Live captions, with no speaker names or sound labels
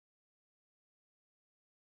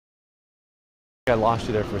I lost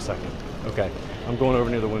you there for a second. Okay, I'm going over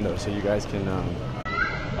near the window so you guys can,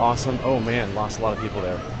 awesome. Oh man, lost a lot of people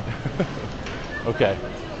there. Okay,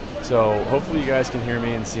 so hopefully you guys can hear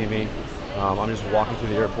me and see me. I'm just walking through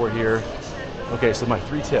the airport here. Okay, so my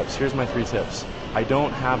 3 tips. Here's my 3 tips. I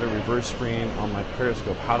don't have a reverse screen on my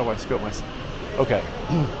Periscope. How do I scope my... Okay,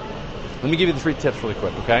 let me give you the 3 tips really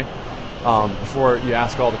quick, okay? Before you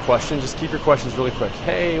ask all the questions, just keep your questions really quick.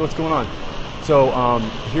 Hey, what's going on? So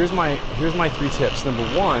here's my 3 tips. Number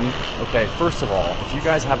 1, okay, first of all, if you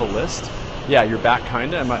guys have a list, yeah, you're back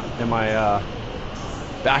kinda. Am I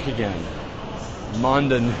back again?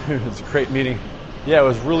 Monda News, great meeting. Yeah, it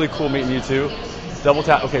was really cool meeting you too. Double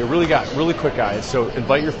tap. Okay, really quick, guys. So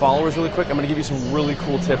invite your followers really quick. I'm going to give you some really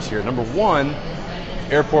cool tips here. Number 1,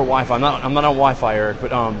 airport Wi-Fi. I'm not on Wi-Fi, Eric,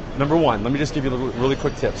 but number 1, let me just give you really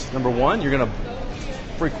quick tips. Number 1, you're going to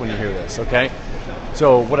freak when you hear this, okay?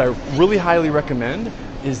 So what I really highly recommend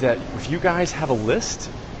is that if you guys have a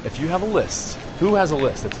list, who has a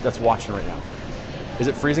list that's watching right now? Is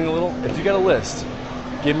it freezing a little? If you got a list,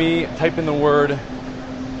 type in the word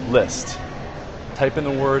list. Type in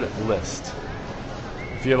the word list.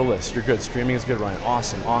 If you have a list, you're good. Streaming is good, Ryan.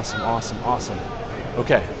 Awesome.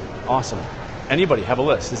 Okay, awesome. Anybody have a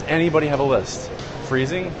list? Does anybody have a list?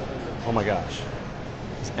 Freezing? Oh my gosh.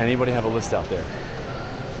 Does anybody have a list out there?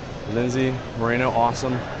 Lindsay, Moreno,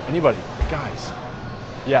 awesome. Anybody? Guys.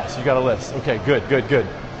 Yes, you got a list. Okay, good.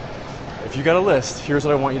 If you got a list, here's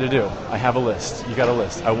what I want you to do. I have a list. You got a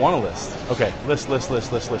list. I want a list. Okay, list.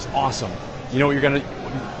 Awesome. You know what you're gonna...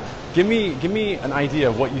 Give me an idea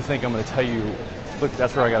of what you think I'm gonna tell you. Look,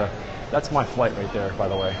 that's my flight right there, by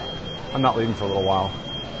the way. I'm not leaving for a little while.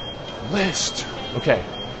 List. Okay.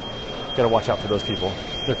 Gotta watch out for those people.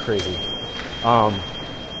 They're crazy.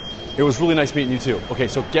 It was really nice meeting you too. Okay,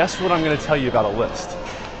 so guess what I'm gonna tell you about a list.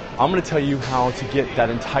 I'm gonna tell you how to get that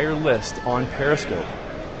entire list on Periscope.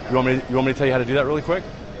 You want me to tell you how to do that really quick?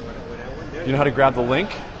 Do you know how to grab the link?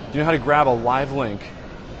 Do you know how to grab a live link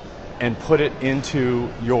and put it into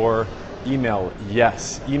your email?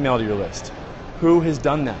 Yes, email to your list. Who has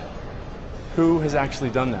done that? Who has actually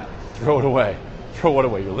done that? Throw it away. Throw what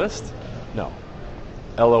away? Your list? No.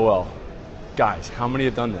 LOL. Guys, how many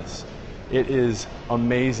have done this? It is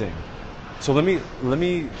amazing. So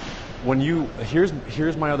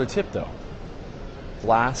here's my other tip though.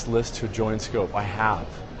 Last list to join scope. I have.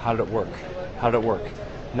 How did it work?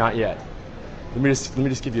 Not yet. Let me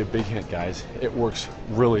just give you a big hint, guys. It works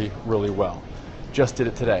really well. Just did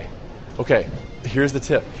it today. Okay, here's the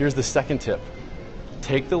tip. Here's the second tip.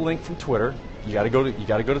 Take the link from Twitter. You gotta go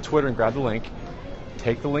to Twitter and grab the link.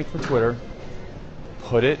 Take the link from Twitter,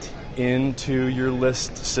 put it into your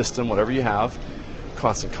list system, whatever you have,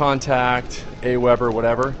 Constant Contact, Aweber,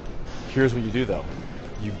 whatever. Here's what you do though.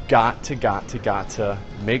 You've got to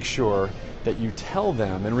make sure that you tell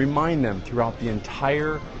them and remind them throughout the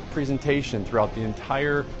entire presentation, throughout the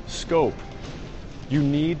entire scope. You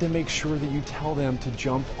need to make sure that you tell them to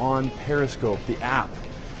jump on Periscope, the app,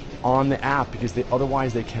 because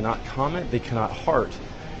otherwise they cannot comment, they cannot heart.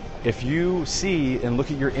 If you see and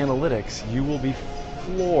look at your analytics, you will be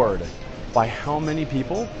floored by how many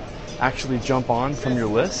people actually jump on from your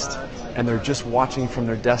list and they're just watching from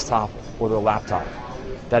their desktop or their laptop.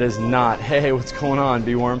 That is not, hey, what's going on,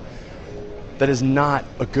 B-Worm? That is not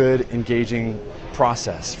a good engaging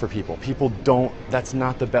process for people. That's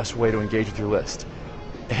not the best way to engage with your list.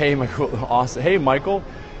 Hey, Michael, awesome. Hey, Michael.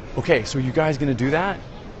 Okay, so you guys gonna do that?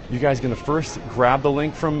 You guys gonna first grab the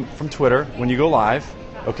link from Twitter when you go live,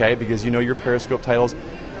 okay, because you know your Periscope titles.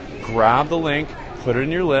 Grab the link, put it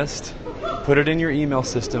in your list, put it in your email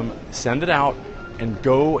system, send it out, and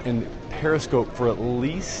go and Periscope for at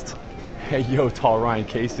least, hey, yo, Tall Ryan,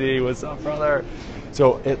 Casey, what's up, brother?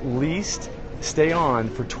 So at least stay on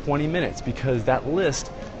for 20 minutes because that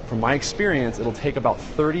list, from my experience, it'll take about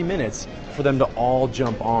 30 minutes for them to all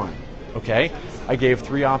jump on, okay? I gave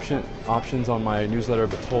 3 options on my newsletter,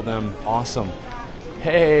 but told them, awesome.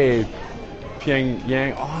 Hey,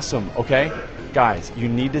 Pyongyang, awesome, okay? Guys, you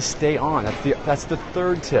need to stay on. That's the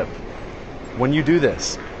third tip. When you do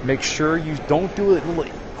this, make sure you don't do it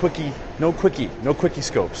no quickie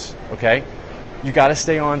scopes, okay? You gotta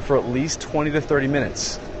stay on for at least 20 to 30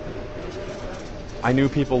 minutes. I knew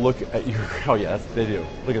people look at you. Oh yeah, they do.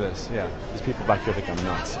 Look at this. Yeah, these people back here think I'm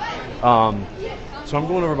nuts. So I'm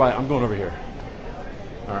going over here.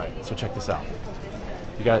 All right. So check this out.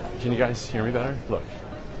 Can you guys hear me better? Look.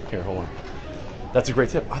 Here, hold on. That's a great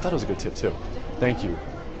tip. I thought it was a good tip too. Thank you.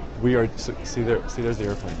 We are. See there's the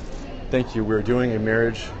airplane. Thank you. We're doing a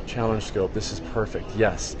marriage challenge scope. This is perfect.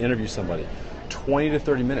 Yes. Interview somebody. 20 to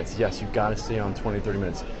 30 minutes. Yes, you've got to stay on 20 to 30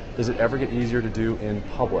 minutes. Does it ever get easier to do in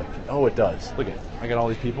public? Oh, it does. Look at it. I got all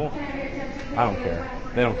these people. I don't care.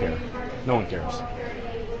 They don't care. No one cares.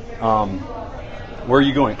 Where are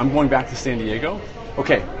you going? I'm going back to San Diego.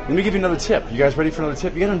 Okay, let me give you another tip. You guys ready for another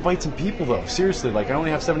tip? You gotta invite some people though. Seriously, like I only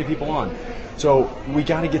have 70 people on. So we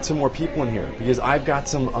gotta get some more people in here because I've got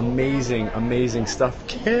some amazing, amazing stuff.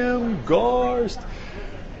 Kim Garst.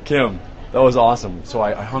 Kim, that was awesome. So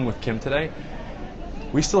I hung with Kim today.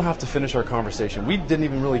 We still have to finish our conversation. We didn't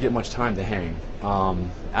even really get much time to hang.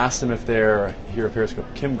 Asked them if they're here at Periscope.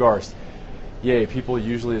 Kim Garst. Yay, people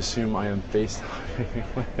usually assume I am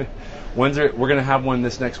FaceTime. We're gonna have one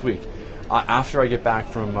this next week. After I get back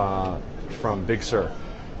from Big Sur,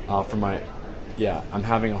 I'm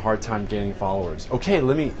having a hard time gaining followers. Okay,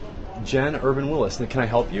 Jen Urban Willis, can I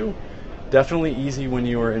help you? Definitely easy when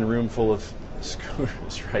you are in a room full of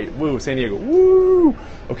scooters, right? Woo, San Diego, woo!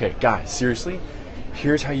 Okay, guys, seriously,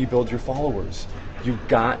 here's how you build your followers. You've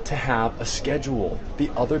got to have a schedule. The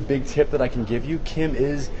other big tip that I can give you, Kim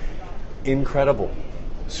is incredible.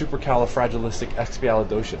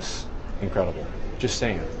 Supercalifragilisticexpialidocious, incredible. Just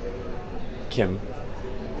saying. Kim,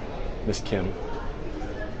 Miss Kim.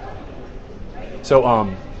 So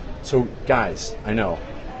guys, I know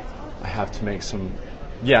I have to make some.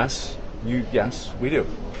 Yes, we do.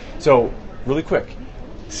 So really quick,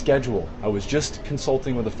 schedule. I was just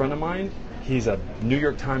consulting with a friend of mine. He's a New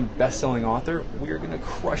York Times best-selling author. We are gonna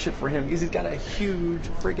crush it for him because he's got a huge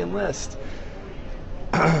freaking list.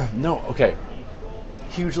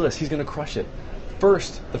 Huge list. He's gonna crush it.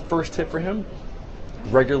 The first tip for him.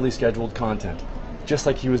 Regularly scheduled content, just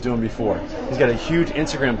like he was doing before. He's got a huge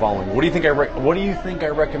Instagram following. What do you think I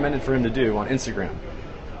recommended for him to do on Instagram?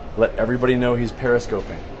 Let everybody know he's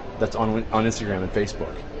periscoping. That's on Instagram and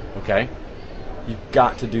Facebook. Okay, you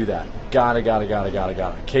got to do that. Gotta.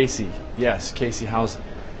 Casey, yes, Casey, how's?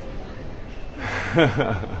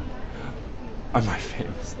 Am I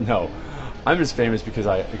famous? No, I'm just famous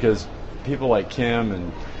because people like Kim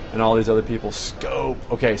and all these other people scope.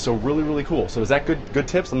 Okay, so really cool. So is that good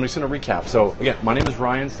tips? I'm just going to recap. So again, my name is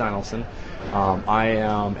Ryan Steinelson. I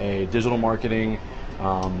am a digital marketing.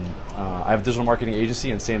 I have a digital marketing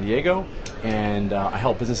agency in San Diego, and I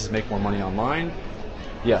help businesses make more money online.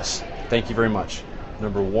 Yes, thank you very much.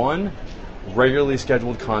 Number 1, regularly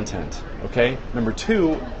scheduled content. Okay. Number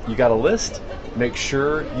 2, you got a list. Make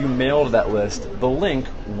sure you mail to that list the link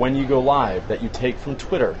when you go live that you take from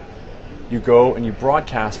Twitter. You go and you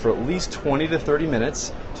broadcast for at least 20 to 30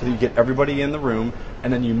 minutes so that you get everybody in the room,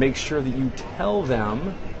 and then you make sure that you tell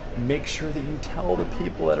the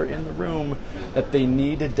people that are in the room that they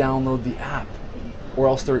need to download the app, or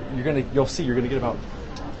else you'll see you're gonna get about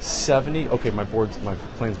 70. Okay, my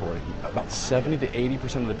plane's boarding. About 70 to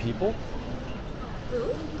 80% of the people.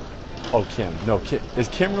 Oh, Kim. No, Kim. Is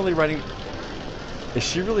Kim really writing? Is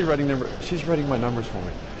she really writing number? She's writing my numbers for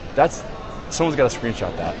me. Someone's got to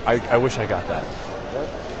screenshot that. I wish I got that.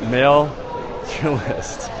 Mail to your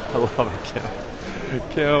list. I love it, Kim.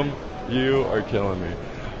 Kim, you are killing me.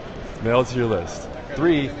 Mail to your list.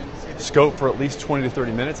 3, scope for at least 20 to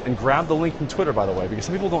 30 minutes, and grab the link from Twitter, by the way, because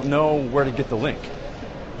some people don't know where to get the link.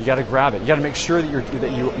 You got to grab it. You got to make sure that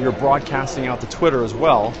you're broadcasting out to Twitter as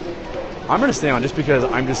well. I'm going to stay on just because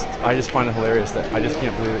I just find it hilarious that I just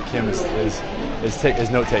can't believe that Kim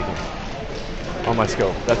is note taking on my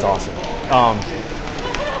scope. That's awesome.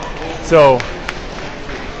 So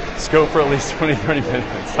scope for at least 20-30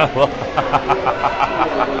 minutes. I love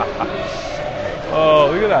Oh,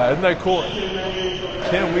 look at that. Isn't that cool?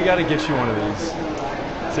 Kim, we got to get you one of these.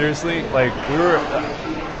 Seriously, like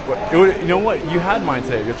you know what? You had mine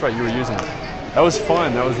today. That's right. You were using it. That was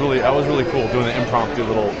fun. That was really cool doing the impromptu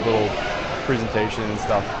little presentation and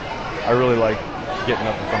stuff. I really like getting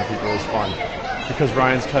up in front of people. It was fun because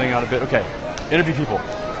Ryan's cutting out a bit. Okay, interview people.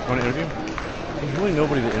 You want to interview? There's really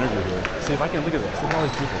nobody to interview here. See if I can look at this. Look at all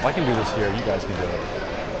these people. If I can do this here, you guys can do it.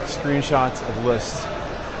 Screenshots of lists.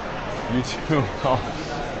 YouTube.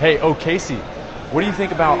 Hey, Casey. What do you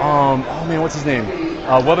think about oh man, what's his name?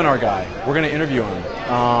 Webinar guy. We're gonna interview him.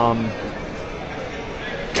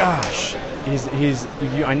 Gosh, he's.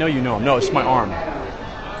 I know you know him. No, it's my arm.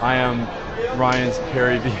 I am Ryan's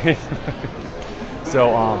Perry V.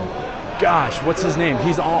 So gosh, what's his name?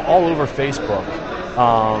 He's all over Facebook.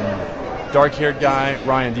 Dark-haired guy.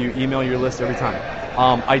 Ryan, do you email your list every time?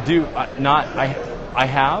 I do. I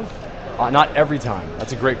have. Not every time.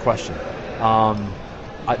 That's a great question.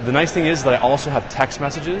 The nice thing is that I also have text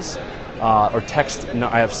messages, or text. No,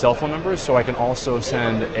 I have cell phone numbers, so I can also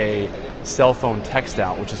send a cell phone text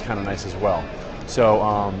out, which is kind of nice as well.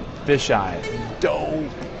 So, Fisheye, dope.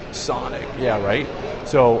 Sonic. Yeah, right?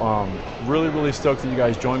 So really, really stoked that you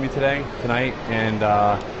guys joined me tonight, and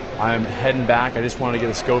I'm heading back. I just wanted to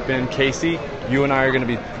get a scope in. Casey, you and I are going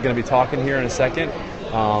to be talking here in a second.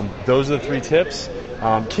 Those are the 3 tips.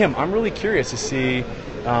 Kim, I'm really curious to see.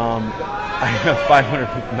 I have 500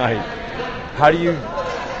 a night. How do you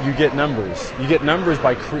get numbers? You get numbers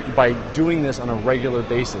by doing this on a regular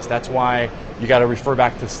basis. That's why you got to refer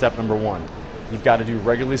back to step number 1. You've got to do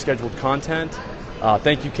regularly scheduled content.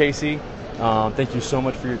 Thank you, Casey. Thank you so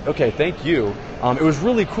much for your. Okay, thank you. It was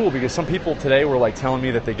really cool because some people today were like telling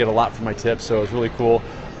me that they get a lot from my tips, so it was really cool.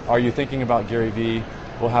 Are you thinking about Gary Vee?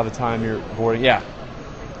 We'll have a time you're boarding. Yeah.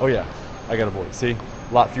 Oh yeah, I got a board. See,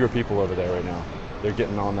 a lot fewer people over there right now. They're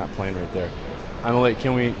getting on that plane right there. I'm late.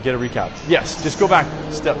 Can we get a recap? Yes. Just go back.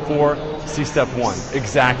 Step 4. See step 1.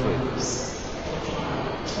 Exactly.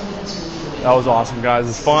 That was awesome, guys. It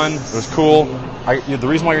was fun. It was cool. The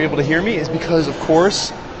reason why you're able to hear me is because, of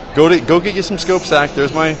course, go get you some scope sack.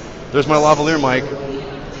 There's my lavalier mic,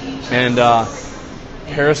 and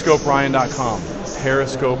periscoperyan.com.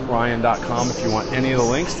 Periscoperyan.com if you want any of the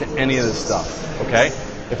links to any of this stuff. Okay.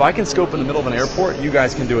 If I can scope in the middle of an airport, you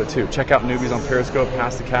guys can do it too. Check out newbies on Periscope,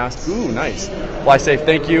 Pass the Cast. Ooh, nice. Well, I say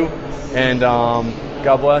thank you, and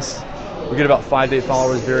God bless. We get about 5 to 8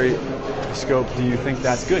 followers. Very scope. Do you think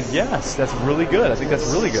that's good? Yes, that's really good. I think that's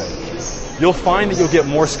really good. You'll find that you'll get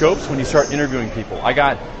more scopes when you start interviewing people.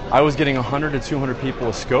 I was getting 100 to 200 people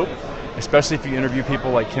a scope, especially if you interview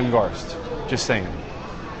people like Kim Garst. Just saying.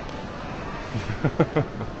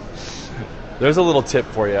 There's a little tip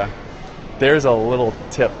for you. There's a little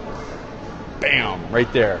tip. Bam,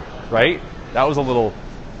 right there, right? That was a little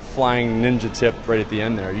flying ninja tip right at the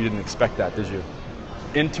end there. You didn't expect that, did you?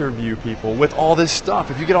 Interview people with all this stuff.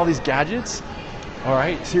 If you get all these gadgets, all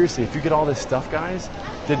right, seriously, if you get all this stuff, guys,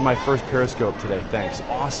 did my first Periscope today. Thanks.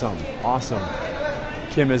 Awesome, awesome.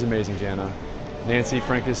 Kim is amazing, Jana. Nancy,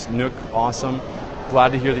 Frankus, Nook, awesome.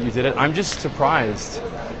 Glad to hear that you did it. I'm just surprised.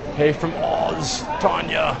 Hey, from Oz,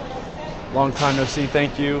 Tanya. Long time no see.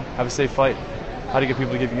 Thank you. Have a safe flight. How do you get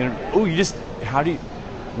people to give you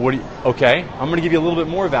okay, I'm going to give you a little bit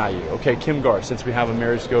more value. Okay, Kim Gar, since we have a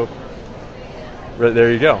marriage scope. Right,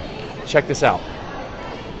 there you go. Check this out.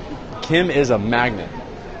 Kim is a magnet.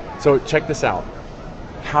 So check this out.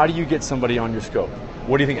 How do you get somebody on your scope?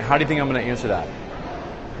 What do you think? How do you think I'm going to answer that?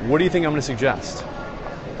 What do you think I'm going to suggest?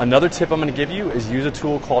 Another tip I'm going to give you is use a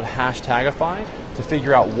tool called Hashtagify to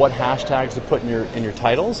figure out what hashtags to put in your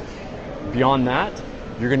titles. Beyond that,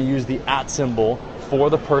 you're going to use the @ symbol for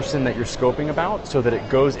the person that you're scoping about so that it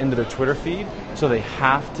goes into their Twitter feed so they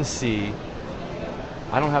have to see.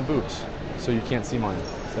 I don't have boobs, so you can't see mine.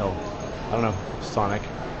 So, I don't know, Sonic.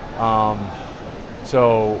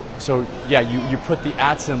 So yeah, you put the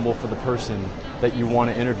 @ symbol for the person that you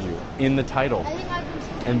want to interview in the title.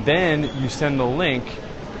 And then you send the link.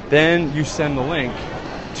 To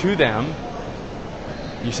them.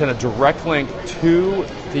 You send a direct link to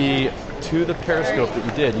the Periscope that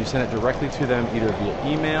you did. You send it directly to them either via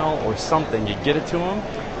email or something. You get it to them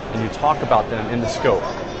and you talk about them in the scope.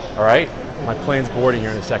 All right? My plane's boarding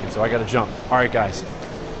here in a second, so I got to jump. All right, guys.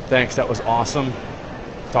 Thanks. That was awesome.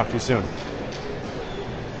 Talk to you soon.